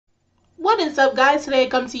What is up, guys? Today I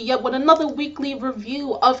come to you yet with another weekly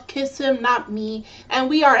review of Kiss Him Not Me, and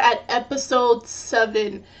we are at episode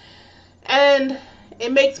 7. And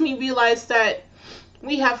it makes me realize that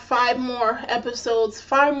we have 5 more episodes,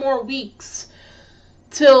 5 more weeks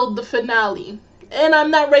till the finale. And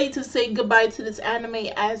I'm not ready to say goodbye to this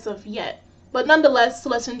anime as of yet. But nonetheless,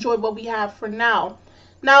 let's enjoy what we have for now.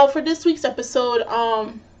 Now, for this week's episode,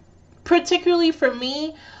 particularly for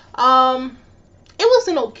me, it was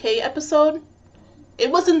an okay episode.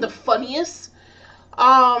 It wasn't the funniest.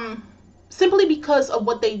 Simply because of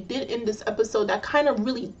what they did in this episode that kind of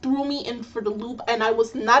really threw me in for the loop, and I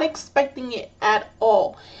was not expecting it at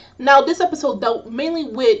all. Now, this episode dealt mainly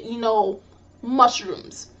with,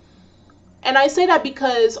 mushrooms. And I say that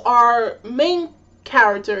because our main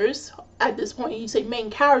characters, at this point you say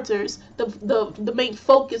main characters, the main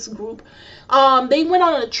focus group, they went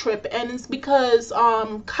on a trip, and it's because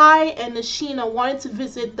Kai and Nishina wanted to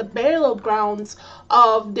visit the burial grounds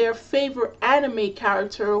of their favorite anime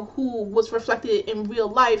character who was reflected in real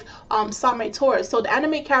life, Same Tora. So the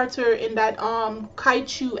anime character in that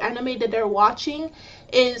Kaichu anime that they're watching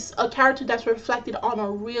is a character that's reflected on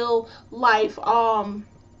a real life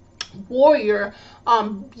warrior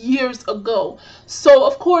years ago. So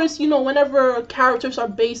of course, whenever characters are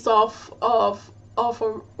based off of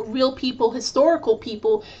real people, historical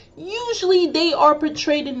people, usually they are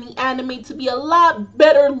portrayed in the anime to be a lot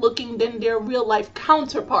better looking than their real life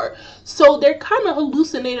counterpart. So they're kind of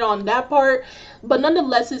hallucinated on that part, but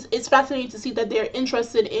nonetheless it's fascinating to see that they're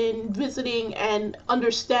interested in visiting and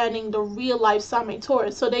understanding the real life Same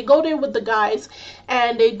Tora. So they go there with the guys,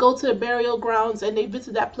 and they go to the burial grounds and they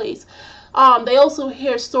visit that place. They also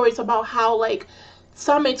hear stories about how, like,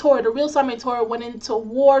 Same Tora, the real Same Tora, went into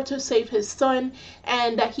war to save his son,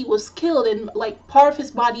 and that he was killed, and like part of his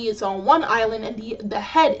body is on one island and the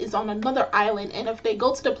head is on another island, and if they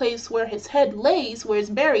go to the place where his head lays, where it's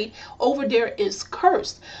buried, over there is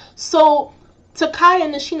cursed. So to Kai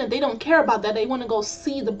and Nishina, they don't care about that. They want to go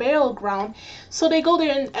see the burial ground, so they go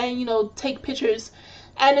there and take pictures.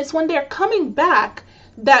 And it's when they're coming back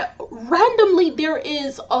that randomly there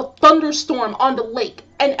is a thunderstorm on the lake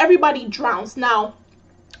and everybody drowns. Now,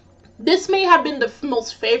 this may have been the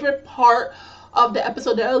most favorite part of the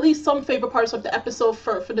episode, or at least some favorite parts of the episode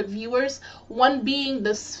for the viewers. One being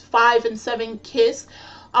this 5 and 7 kiss.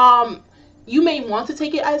 You may want to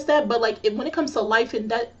take it as that, but like when it comes to life and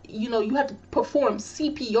death, you have to perform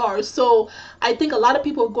CPR. So I think a lot of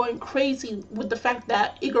people are going crazy with the fact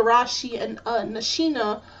that Igarashi and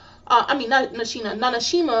Nanashima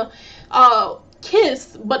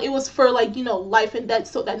kissed, but it was for life and death,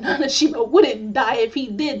 so that Nanashima wouldn't die. If he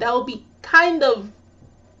did, that would be kind of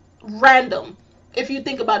random if you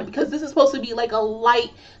think about it, because this is supposed to be like a light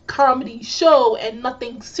comedy show and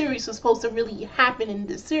nothing serious is supposed to really happen in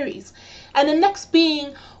this series. And the next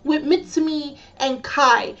being with Mitsumi and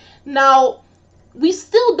Kai. Now, we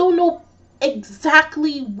still don't know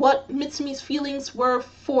exactly what Mitsumi's feelings were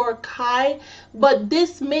for Kai, but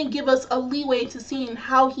this may give us a leeway to seeing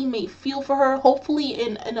how he may feel for her. Hopefully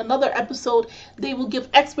in another episode they will give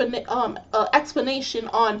explanation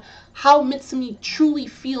on how Mitsumi truly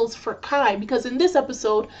feels for Kai, because in this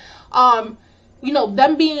episode,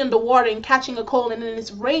 them being in the water and catching a cold, and then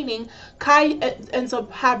it's raining, Kai ends up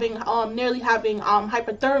nearly having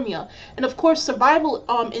hypothermia. And of course, survival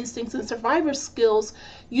instincts and survivor skills,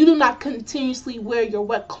 you do not continuously wear your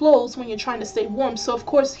wet clothes when you're trying to stay warm. So of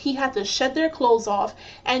course he had to shed their clothes off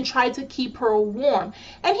and try to keep her warm.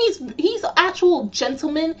 And he's an actual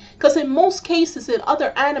gentleman, because in most cases in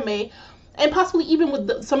other anime, and possibly even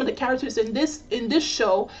with some of the characters in this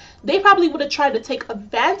show, they probably would have tried to take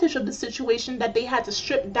advantage of the situation that they had to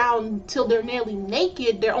strip down till they're nearly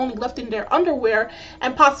naked, they're only left in their underwear,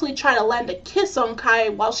 and possibly try to land a kiss on Kai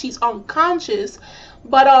while she's unconscious.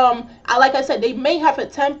 But like I said, they may have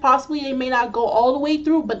attempted, possibly they may not go all the way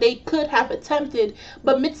through, but they could have attempted.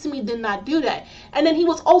 But Mitsumi did not do that. And then he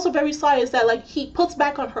was also very sly, is that like he puts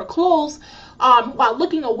back on her clothes while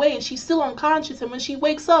looking away, and she's still unconscious, and when she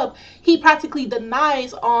wakes up, he practically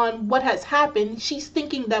denies on what has happened. She's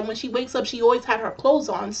thinking that when she wakes up, she always had her clothes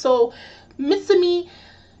on. So Mitsumi,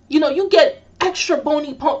 you get extra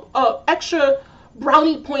brownie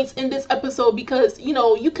points in this episode, because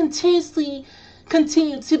you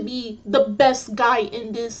continue to be the best guy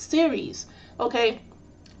in this series. Okay,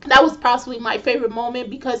 that was possibly my favorite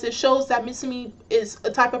moment, because it shows that Mitsumi is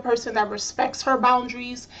a type of person that respects her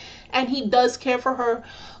boundaries, and he does care for her.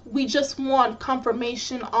 We just want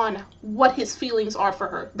confirmation on what his feelings are for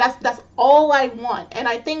her. That's all I want. And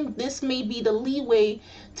I think this may be the leeway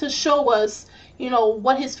to show us,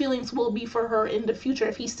 what his feelings will be for her in the future.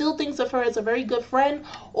 If he still thinks of her as a very good friend,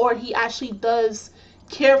 or he actually does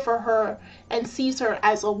care for her and sees her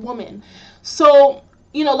as a woman. So,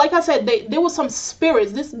 like I said, there was some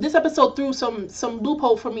spirits. This episode threw some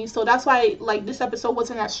loophole for me, so that's why like this episode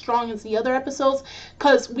wasn't as strong as the other episodes,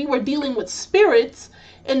 because we were dealing with spirits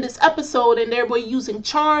in this episode, and they were using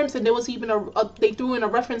charms, and there was even they threw in a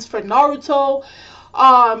reference for Naruto.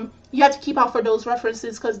 You have to keep out for those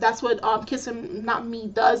references, because that's what Kiss Him Not Me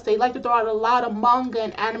does. They like to throw out a lot of manga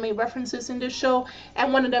and anime references in this show,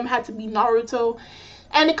 and one of them had to be Naruto.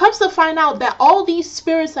 And it comes to find out that all these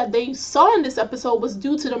spirits that they saw in this episode was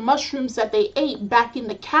due to the mushrooms that they ate back in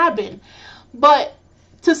the cabin. But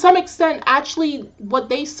to some extent, actually, what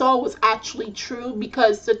they saw was actually true,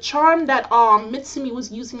 because the charm that Mitsumi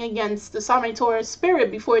was using against the Sametora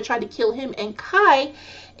spirit before it tried to kill him and Kai,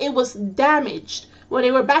 it was damaged. When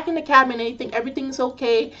they were back in the cabin, they think everything's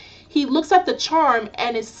okay. He looks at the charm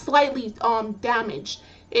and it's slightly damaged.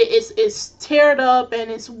 It's teared up, and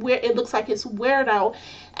it looks like it's weared out,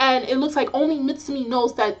 and it looks like only Mitsumi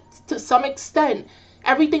knows that to some extent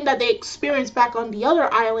everything that they experienced back on the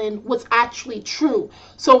other island was actually true.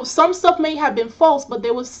 So some stuff may have been false, but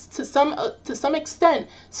there was to some extent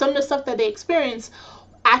some of the stuff that they experienced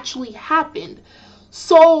actually happened.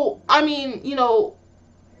 So I mean,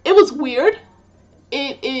 it was weird.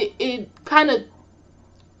 It kind of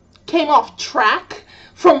came off track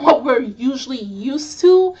from what we're usually used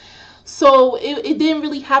to. So it didn't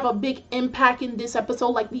really have a big impact in this episode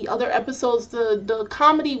like the other episodes. The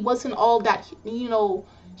comedy wasn't all that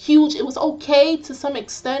huge. It was okay to some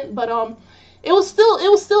extent, but it was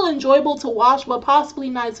still enjoyable to watch, but possibly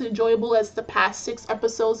not as enjoyable as the past 6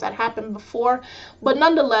 episodes that happened before. But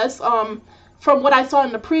nonetheless, from what I saw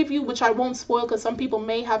in the preview, which I won't spoil because some people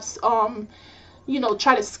may have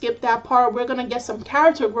try to skip that part, we're gonna get some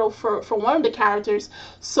character growth for one of the characters.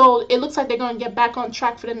 So it looks like they're gonna get back on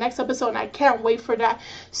track for the next episode, and I can't wait for that.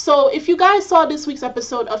 So if you guys saw this week's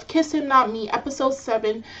episode of Kiss Him Not Me, episode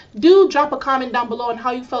 7, do drop a comment down below on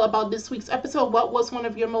how you felt about this week's episode. What was one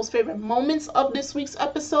of your most favorite moments of this week's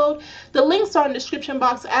episode? The links are in the description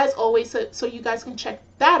box as always, so you guys can check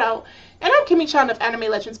that out. And I'm Kimmy Chan of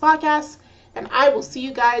Anime Legends Podcast, and I will see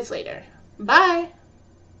you guys later. Bye!